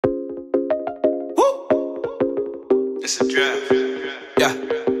It's a draft. Yeah.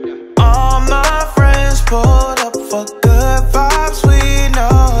 All my friends pulled up for good vibes. We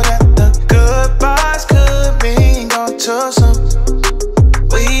know that the goodbyes could mean going to some.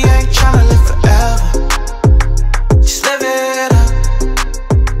 We ain't tryna live forever. Just live it up.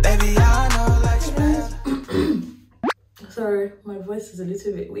 Baby, I know life's better. Sorry, my voice is a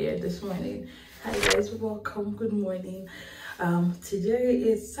little bit weird this morning. Hi guys, welcome. Good morning. Today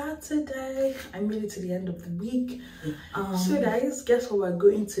is Saturday. I made it to the end of the week. So guys, guess what we're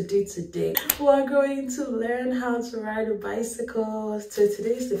going to do today? We're going to learn how to ride a bicycle. So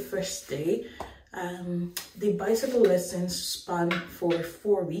today is the first day. The bicycle lessons span for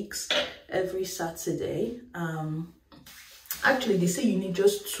 4 weeks every Saturday. Actually, they say you need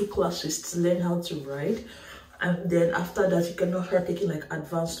just 2 classes to learn how to ride, and then after that you cannot start taking like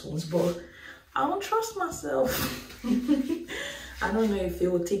advanced ones, but I don't trust myself. I don't know if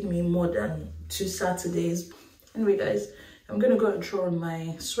it will take me more than 2 Saturdays. Anyway guys, I'm gonna go and throw on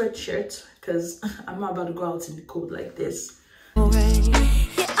my sweatshirt because I'm not about to go out in the cold like this.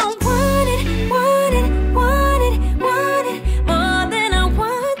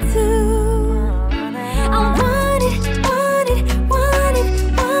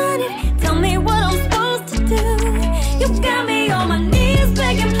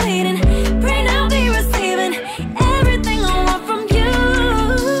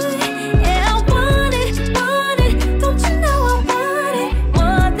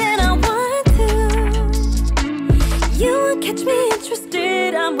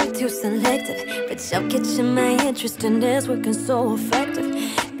 Y'all catching my interest in this, working so effective.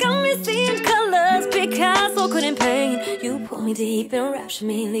 Got me seeing colors Picasso couldn't paint. You pull me deep and rapture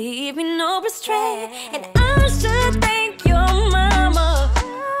me, leave me no restraint. And I should thank your mama.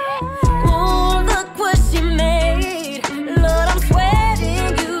 Oh, look what she made. Lord, I'm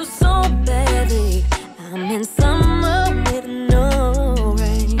sweating you so badly. I'm in summer with no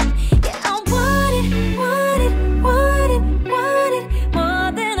rain. Yeah, I want it, want it, want it, want it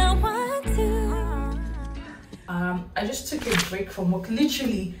more than I want to. I just took a break from work.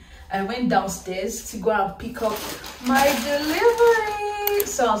 Literally, I went downstairs to go and pick up my delivery.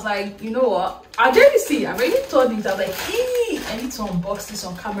 So I was like, you know what? I already thought it. I was like, hey, I need to unbox this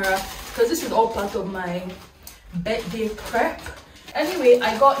on camera because this is all part of my birthday prep. Anyway,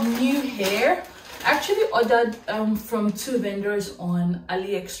 I got new hair. I actually ordered from 2 vendors on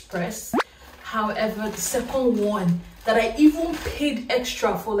AliExpress. However, the second one that I even paid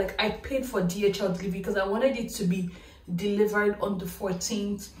extra for, like I paid for DHL delivery because I wanted it to be delivered on the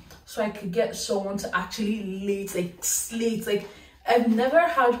 14th so I could get someone to actually slate. Like I've never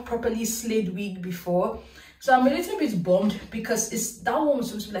had properly slayed wig before, so I'm a little bit bummed because that one was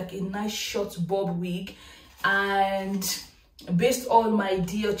supposed to be like a nice short bob wig, and based on my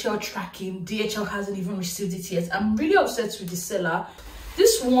DHL tracking, DHL hasn't even received it yet. I'm really upset with the seller.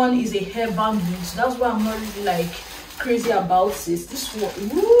 This one is a hairband wig, so that's why I'm not really like crazy about this. This one,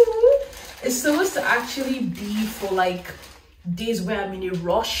 it's supposed to actually be for like days where I'm in a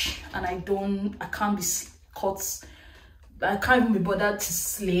rush and I can't be caught. I can't even be bothered to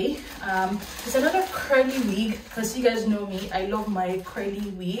slay. It's another curly wig because you guys know me, I love my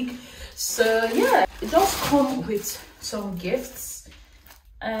curly wig. So yeah, it does come with some gifts,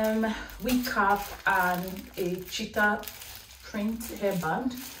 wig cap and a cheetah print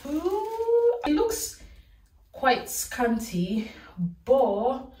hairband. Ooh, it looks quite scanty,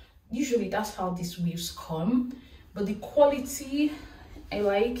 but usually that's how these weaves come. But the quality, I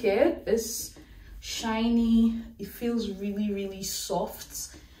like it. It's shiny, it feels really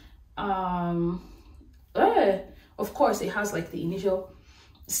soft. Of course it has like the initial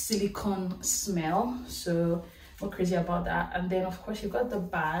silicone smell, so I'm not crazy about that. And then of course you've got the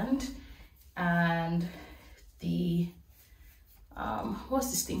band and the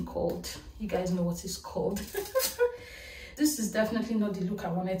what's this thing called? You guys know what it's called. This is definitely not the look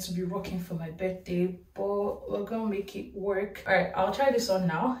I wanted to be rocking for my birthday, but we're gonna make it work. All right, I'll try this on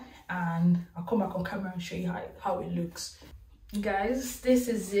now and I'll come back on camera and show you how it looks. Guys, this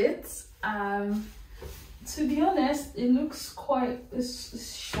is it. To be honest, it looks quite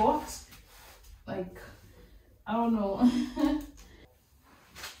it's short, like I don't know.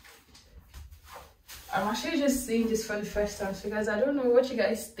 I'm actually just seeing this for the first time, so guys, I don't know what you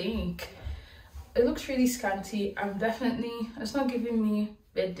guys think. It looks really scanty. It's not giving me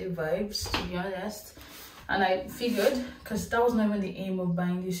birthday vibes, to be honest. And I figured, because that was not even the aim of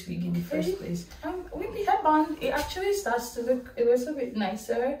buying this wig in the first place. With the headband, it actually starts to look a little bit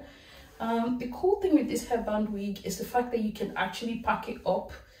nicer. The cool thing with this headband wig is the fact that you can actually pack it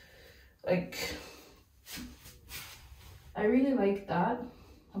up. Like, I really like that.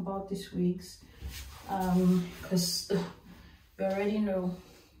 about these wigs, because we already know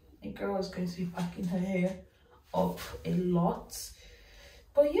a girl is going to be packing her hair up a lot.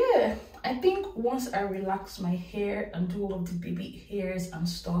 But yeah, I think once I relax my hair and do all of the baby hairs and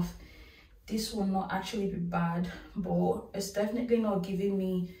stuff, this will not actually be bad, but it's definitely not giving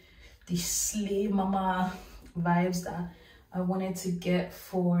me the slay mama vibes that I wanted to get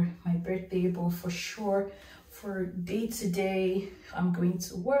for my birthday. But for sure, for day to day, I'm going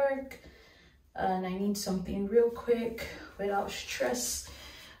to work and I need something real quick without stress.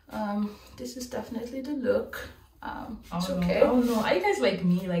 This is definitely the look. It's okay. I don't know. Are you guys like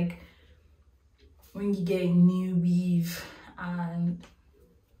me? Like when you get a new weave and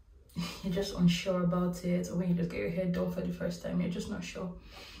you're just unsure about it, or when you just get your hair done for the first time, you're just not sure.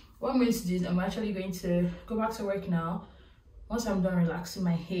 What I'm going to do is I'm actually going to go back to work now. Once I'm done relaxing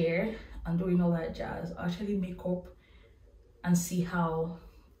my hair and doing all that jazz, I'll actually make up and see how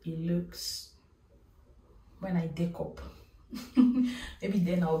it looks when I deck up. Maybe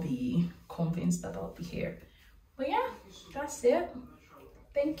then I'll be convinced about the hair. But yeah, that's it.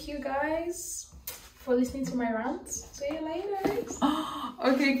 Thank you guys for listening to my rants. See you later.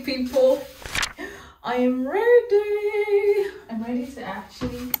 Okay, people, I am ready. I'm ready to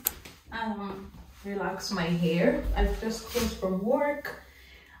actually relax my hair. I've just closed from work.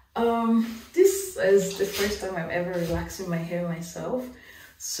 This is the first time I'm ever relaxing my hair myself,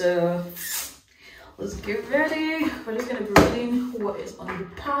 so let's get ready. We're just gonna be reading what is on the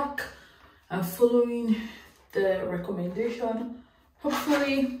pack and following the recommendation.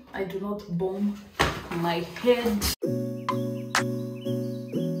 Hopefully I do not bomb my head.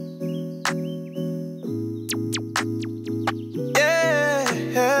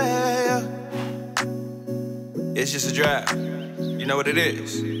 Yeah. It's just a draft. You know what it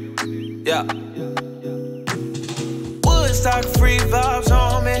is. Yeah. Woodstock free vibes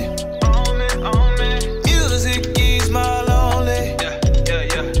on me. Music is my lonely.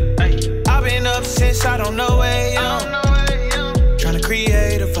 Yeah. I've been up since I don't know where trying to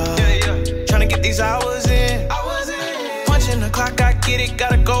create a vibe. Trying to get these hours in. Punching the clock, I get it.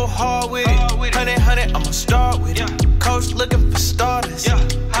 Gotta go hard with it. 100, I'ma start with it. Coach looking for starters.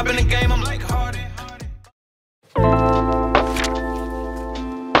 Hop in the game, I'm like Harden.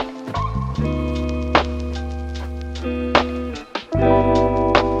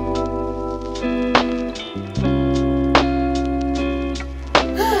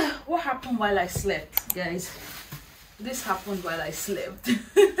 While I slept, guys, this happened while I slept.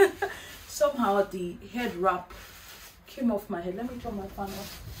 Somehow the head wrap came off my head. Let me turn my fan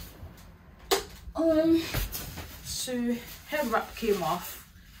off. So head wrap came off.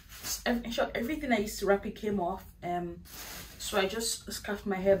 In short, everything I used to wrap it came off. So I just scarfed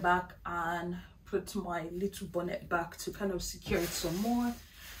my hair back and put my little bonnet back to kind of secure it some more,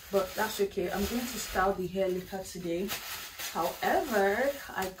 but that's okay. I'm going to style the hair later today. However,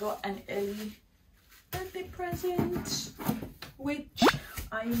 I got an early birthday present, which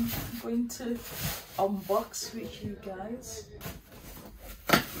I'm going to unbox with you guys.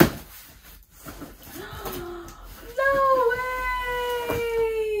 No way!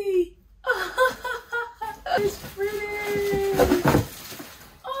 It's pretty!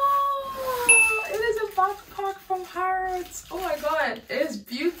 Oh, it is a backpack from Harrods. Oh my god, it's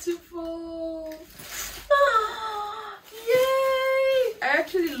beautiful! Yay! I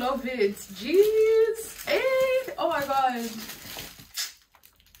actually love it. Jeez! Hey! Oh my god!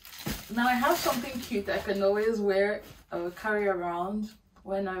 Now I have something cute I can always wear, carry around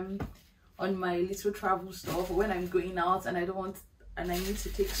when I'm on my little travel stuff, or when I'm going out and I need to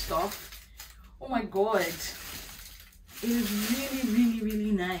take stuff. Oh my god! It is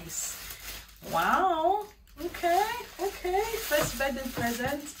really nice. Wow! Okay. First birthday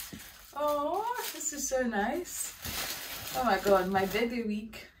present. Oh, this is so nice. Oh my god, my birthday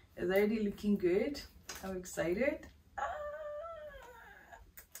week is already looking good. I'm excited.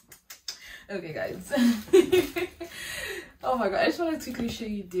 Okay guys. Oh my god, I just wanted to quickly show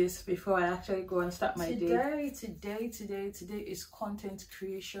you this before I actually go and start my day. Today is content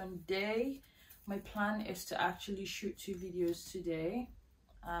creation day. My plan is to actually shoot 2 videos today,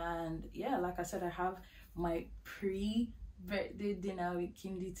 and yeah, like I said, I have my pre-birthday dinner with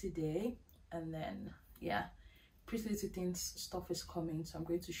Kindy today, and then yeah, PrettyLittleThing stuff is coming, so I'm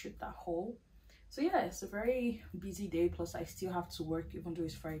going to shoot that whole. So yeah, it's a very busy day, plus I still have to work even though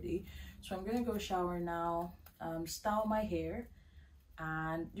it's Friday. So I'm gonna go shower now, style my hair,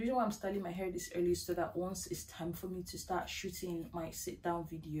 and the reason why I'm styling my hair this early is so that once it's time for me to start shooting my sit down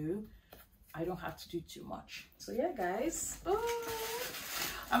video, I don't have to do too much. So yeah guys,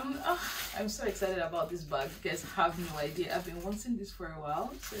 I'm so excited about this bag. You guys have no idea. I've been wanting this for a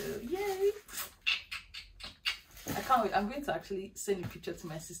while, so yay. I can't wait. I'm going to actually send a picture to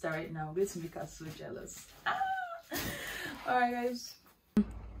my sister right now. I'm going to make her so jealous. Alright guys,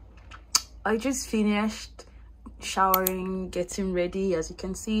 I just finished showering, getting ready. As you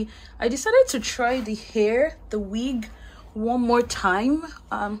can see, I decided to try the wig one more time.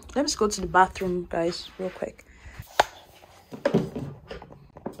 Let me just go to the bathroom, guys, real quick.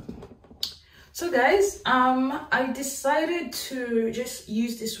 So guys, I decided to just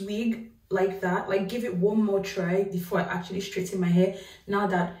use this wig like that, like give it one more try before I actually straighten my hair, now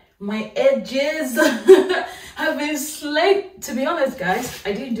that my edges have been slick. To be honest guys,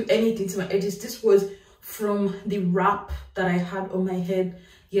 I didn't do anything to my edges. This was from the wrap that I had on my head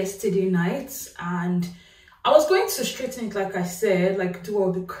yesterday night, and I was going to straighten it, like I said, like do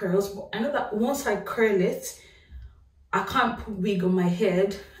all the curls, but I know that once I curl it, I can't put wig on my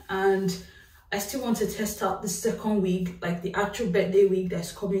head, and I still want to test out the second wig, like the actual birthday wig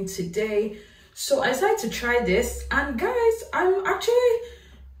that's coming today. So I decided to try this, and guys, I'm actually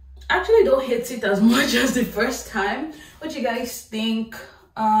don't hate it as much as the first time. What you guys think?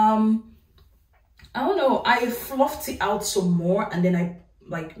 I don't know, I fluffed it out some more, and then I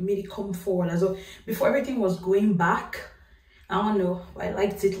like made it come forward as well before everything was going back. I don't know, I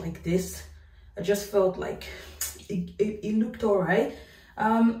liked it like this. I just felt like it looked all right.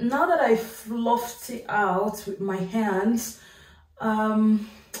 Now that I fluffed it out with my hands, I'm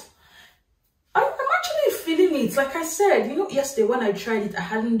actually feeling it. Like I said, you know, yesterday when I tried it, I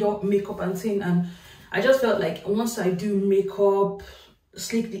hadn't done makeup and thing, and I just felt like once I do makeup,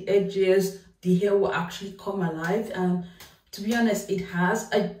 slick the edges, the hair will actually come alive. And to be honest, it has.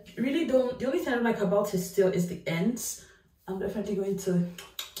 I really don't, the only thing I don't like about it still is the ends. I'm definitely going to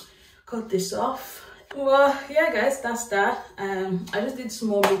cut this off. Well, yeah guys, that's that. I just did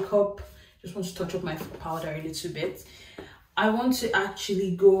small makeup, just want to touch up my powder a little bit. I want to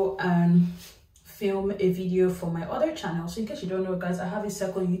actually go and film a video for my other channel. So in case you don't know guys, I have a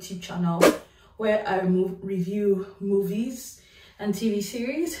second YouTube channel where I review movies and TV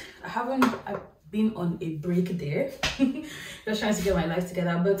series. I've been on a break there, just trying to get my life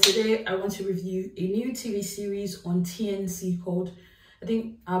together, but today I want to review a new TV series on TNC called, I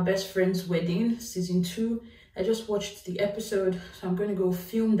think, Our Best Friend's Wedding season 2. I just watched the episode, so I'm going to go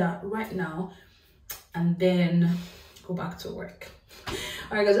film that right now and then go back to work.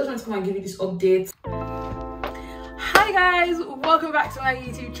 All right guys, I just want to come and give you this update. Hi guys, welcome back to my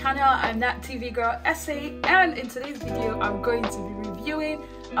YouTube channel. I'm that TV girl SA, and in today's video I'm going to be reviewing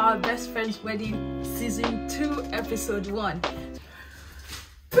Our Best Friend's Wedding season 2 episode 1.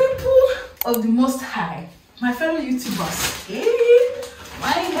 People of the Most High, my fellow YouTubers, hey, my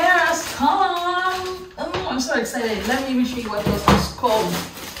hair has come. Oh, I'm so excited. Let me even show you what this is called.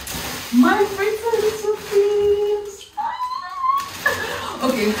 My pretty little things.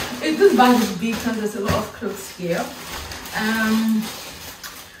 Okay, this bag is big and there's a lot of clothes here. I'm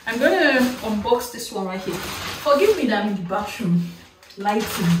gonna unbox this one right here. Forgive me that I'm in the bathroom.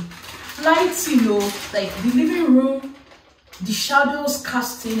 Lighting, oh, like the living room, the shadows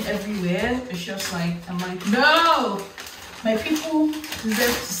casting everywhere. It's just like, I'm like, no, my people deserve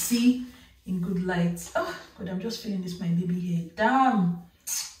to see in good light. Oh god, I'm just feeling this my baby hair. Damn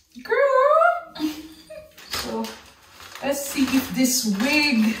girl. So let's see if this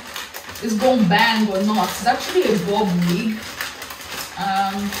wig is gonna bang or not. It's actually a bob wig.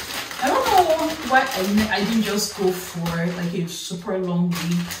 I don't know why I didn't just go for like a super long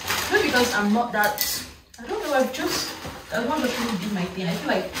wig. Maybe because I'm not that, I don't know, I want to really do my thing. I feel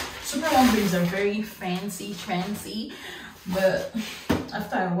like super long wigs are very fancy, but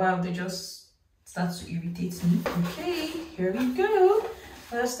after a while they just start to irritate me. Okay, here we go.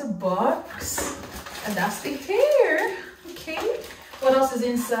 That's the box and that's the hair. Okay, what else is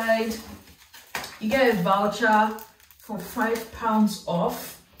inside? You get a voucher for £5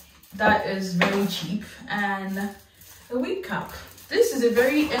 off. That is very cheap, and a wig cap. This is a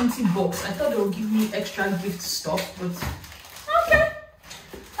very empty box. I thought they would give me extra gift stuff, but okay,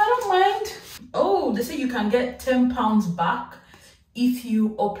 I don't mind. Oh, they say you can get £10 back if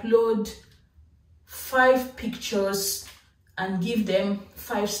you upload 5 pictures and give them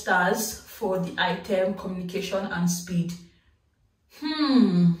 5 stars for the item, communication and speed.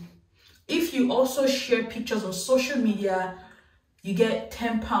 If you also share pictures on social media, you get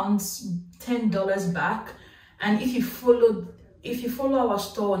 $10 back. And if you follow our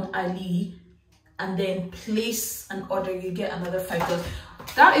store on Ali and then place an order, you get another $5.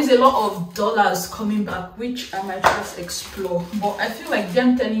 That is a lot of dollars coming back, which I might just explore. But I feel like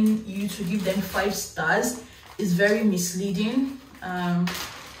them telling you to give them 5 stars is very misleading.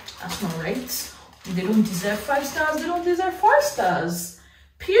 That's not right. If they don't deserve 5 stars, they don't deserve 4 stars.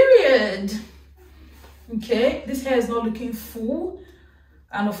 Period. Okay, this hair is not looking full.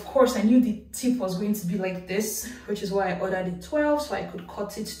 And of course, I knew the tip was going to be like this, which is why I ordered a 12, so I could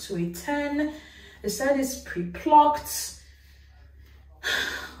cut it to a 10. The side is pre-plucked.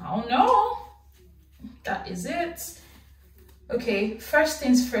 I don't know. That is it. Okay, first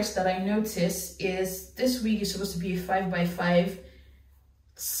things first that I notice is this wig is supposed to be a 5x5.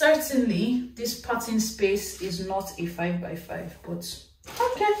 Certainly, this parting space is not a 5x5, but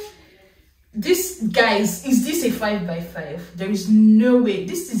okay. This, guys, is this a 5x5? There is no way.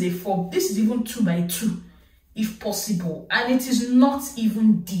 This is a 4. This is even 2x2, if possible, and it is not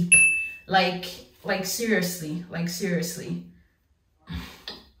even deep. Like seriously,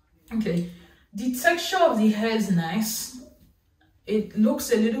 Okay, the texture of the hair is nice. It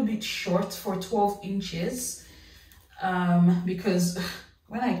looks a little bit short for 12 inches, because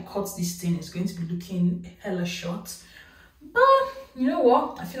when I cut this thing, it's going to be looking hella short. But you know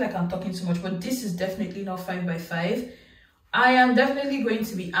what? I feel like I'm talking too much, but this is definitely not 5x5. I am definitely going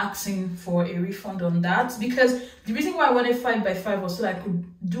to be asking for a refund on that, because the reason why I wanted 5x5 was so I could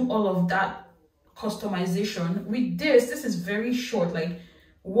do all of that customization. With this is very short. Like,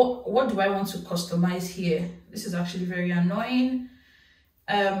 what do I want to customize here? This is actually very annoying.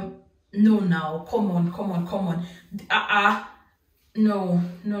 No, now, come on. No.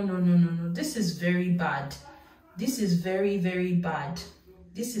 This is very bad. This is very, very bad.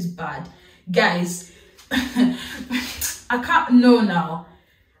 This is bad, guys. I can't. No, now,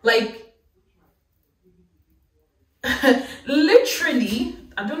 like, literally,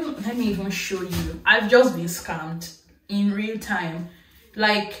 I don't. Let me even show you. I've just been scammed in real time.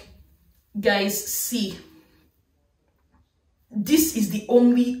 Like, guys, see. This is the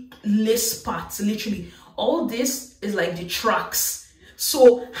only lace part. Literally, all this is like the tracks.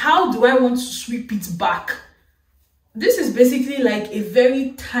 So how do I want to sweep it back? This is basically like a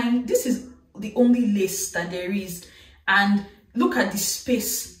very tiny, this is the only lace that there is. And look at the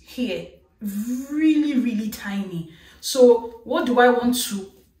space here, really, really tiny. So what do I want to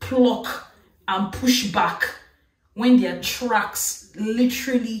pluck and push back when there are tracks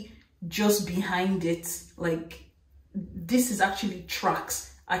literally just behind it? Like, this is actually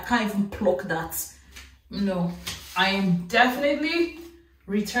tracks. I can't even pluck that. No, I am definitely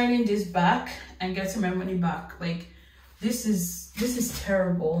returning this back and getting my money back. Like, this is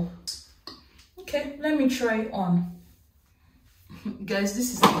terrible. Okay, let me try on. Guys,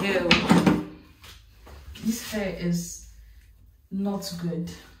 this is the hair. This hair is not good.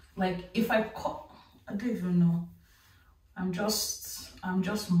 Like, if I cut, I don't even know. I'm just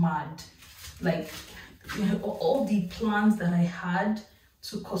mad. Like, you know, all the plans that I had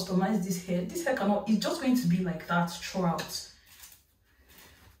to customize this hair cannot, it's just going to be like that throughout.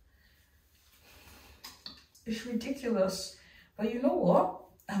 It's ridiculous. But you know what?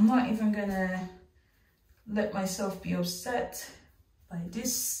 I'm not even gonna let myself be upset by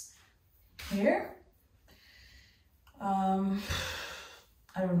this hair. I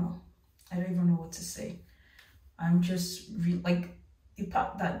don't know. I don't even know what to say. I'm just like, the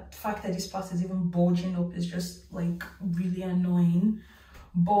fact that this part is even bulging up is just like really annoying.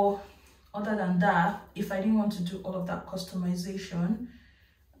 But other than that, if I didn't want to do all of that customization,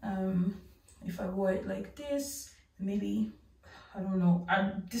 if I wore it like this, maybe, I don't know,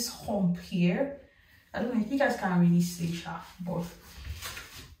 and this hump here, I don't know if you guys can't really see sharp, but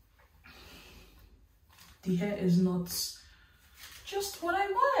the hair is not just what I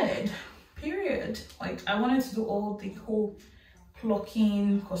wanted, period. Like, I wanted to do all the whole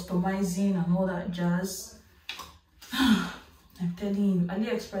plucking, customizing and all that jazz. I'm telling you,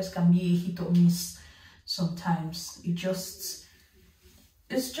 AliExpress can be a hit or miss sometimes. It's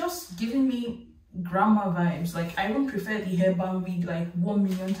just giving me grandma vibes. Like, I even prefer the hairband wig like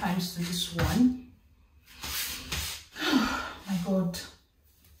 1,000,000 times to this one. My god,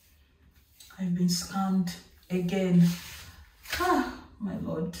 I've been scammed again. My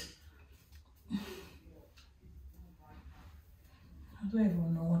lord, I don't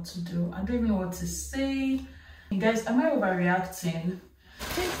even know what to do. I don't even know what to say. Guys, am I overreacting?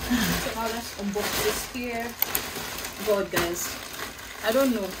 So now let's unbox this here. God, guys, I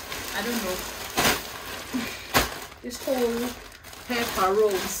don't know. This whole hair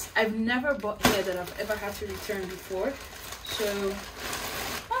paroles. I've never bought hair that I've ever had to return before. So,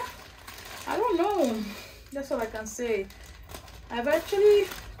 I don't know. That's all I can say. I've actually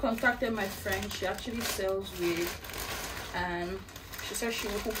contacted my friend. She actually sells wig. And she said she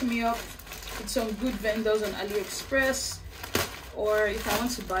will hook me up with some good vendors on AliExpress. Or if I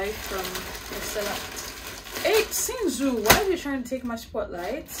want to buy from a seller. Hey, Sinzu, why are you trying to take my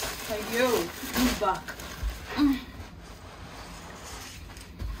spotlight? Like, yo, move back.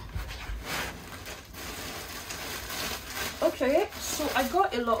 Okay, so I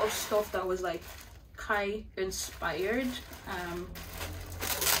got a lot of stuff that was like Kai inspired.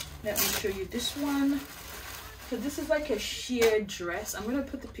 Let me show you this one. So this is like a sheer dress. I'm gonna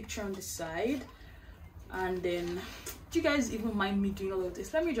put the picture on the side, and then do you guys even mind me doing all of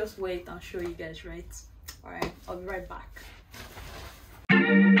this? Let me just wait and show you guys, right? All right, I'll be right back.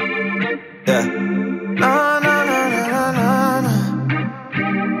 Yeah. No, no, no, no, no, no, no.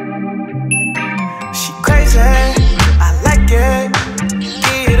 She crazy, I like it.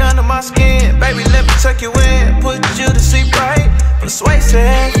 Get it under my skin, baby, let me tuck you in. Put you to sleep right,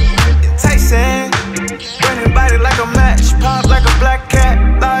 persuasive, enticing. Running body like a match, pop like a black cat.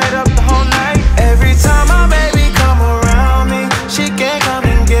 Light up the whole night. Every time my baby come around me, she can't come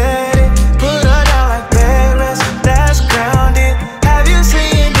and get it. Put her down like bed rest, that's grounded. Have you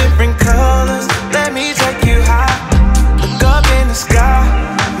seen different colors? Let me take you high. Look up in the sky,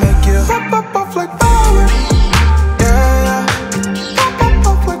 make you pop, pop, pop like power. Yeah, yeah. Pop, pop,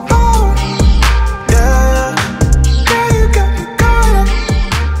 pop like power. Yeah, yeah. Girl, you got me caught up.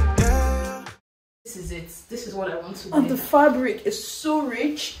 Yeah. This is it. This is what I want to do. And the fabric is so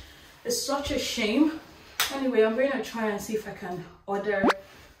rich. It's such a shame. Anyway, I'm going to try and see if I can order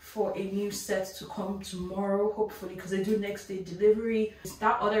for a new set to come tomorrow, hopefully, because I do next day delivery. It's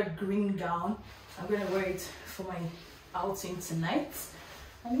that other green gown. I'm going to wear it for my outing tonight.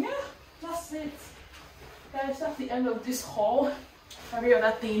 And yeah, that's it. Guys, that's the end of this haul. Every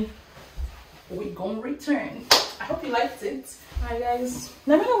other thing we gonna return. I hope you liked it. Alright guys,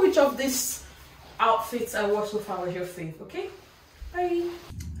 let me know which of these outfits I wore so far was your fave, okay? Bye.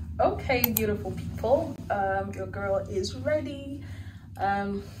 Okay, beautiful people, your girl is ready. I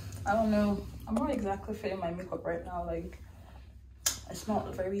don't know, I'm not exactly feeling my makeup right now. Like, it's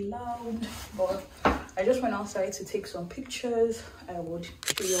not very loud, but I just went outside to take some pictures. I would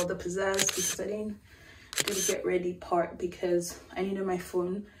show you all the pizzazz because I didn't really get ready part because I needed my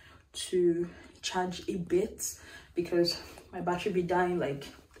phone to charge a bit because my battery be dying like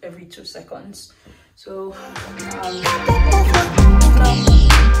every 2 seconds. So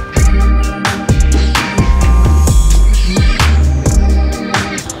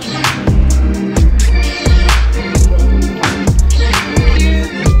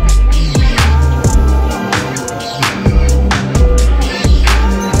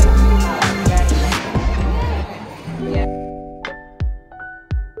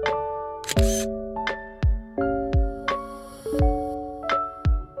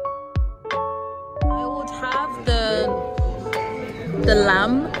the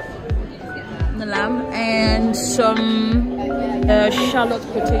lamb and some shallot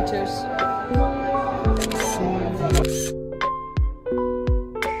potatoes.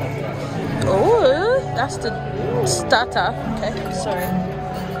 Oh, that's the starter. Okay, sorry.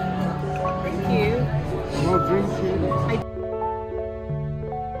 Thank you. No drinking.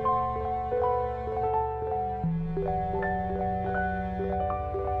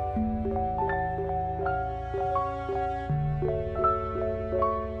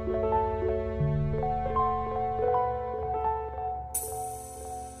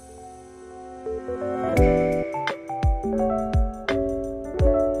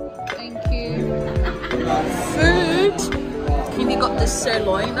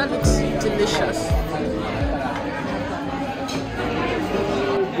 Sirloin, that looks delicious.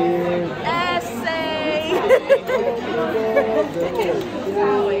 Essay!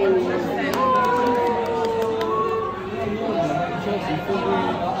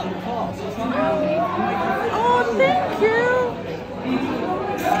 Oh, thank you!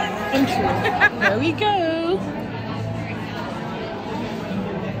 There we go.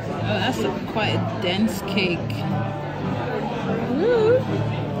 Oh, that's quite a dense cake.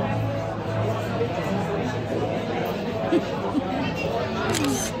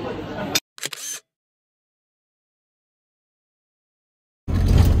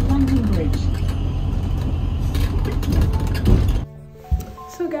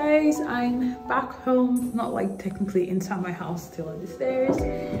 So guys, I'm back home, not like technically inside my house, still on the stairs,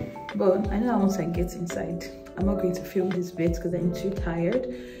 but I know once I get inside I'm not going to film this bit because I'm too tired.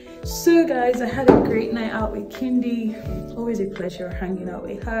 So guys, I had a great night out with Kindy. Always a pleasure hanging out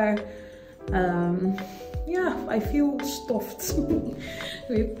with her. Yeah, I feel stuffed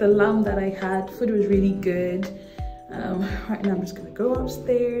with the lamb that I had. Food was really good. Right now I'm just gonna go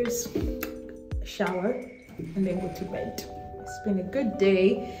upstairs, shower, and then go to bed. It's been a good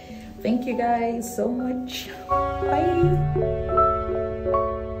day. Thank you guys so much. Bye.